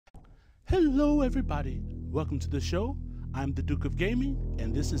Hello everybody, welcome to the show. I'm the Duke of Gaming,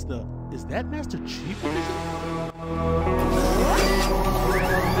 and this is the Is That Master Chief edition?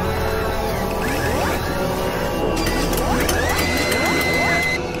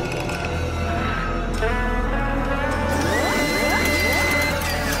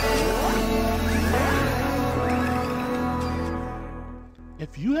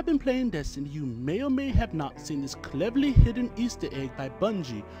 If you have been playing Destiny, you may or may have not seen this cleverly hidden Easter egg by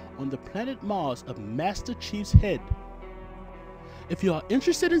Bungie on the planet Mars of Master Chief's head. If you are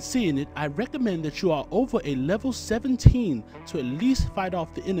interested in seeing it, I recommend that you are over a level 17 to at least fight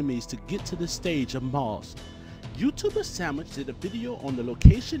off the enemies to get to the stage of Mars. YouTuber Sandwich did a video on the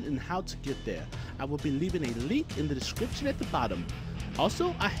location and how to get there. I will be leaving a link in the description at the bottom.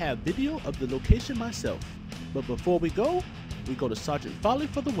 Also, I have video of the location myself. But before we go to Sergeant Folly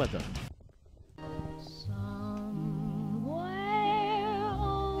for the weather. Somewhere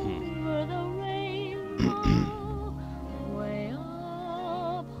over the rainbow, way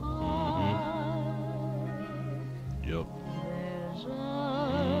up high, Yep. there's a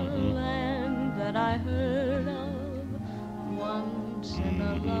land that I heard of once in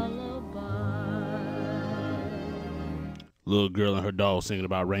a lullaby. Little girl and her dog singing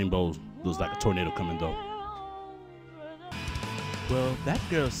about rainbows. Looks like a tornado coming though. Well, that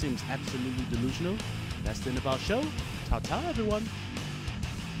girl seems absolutely delusional. That's the end of our show. Ta-ta, everyone.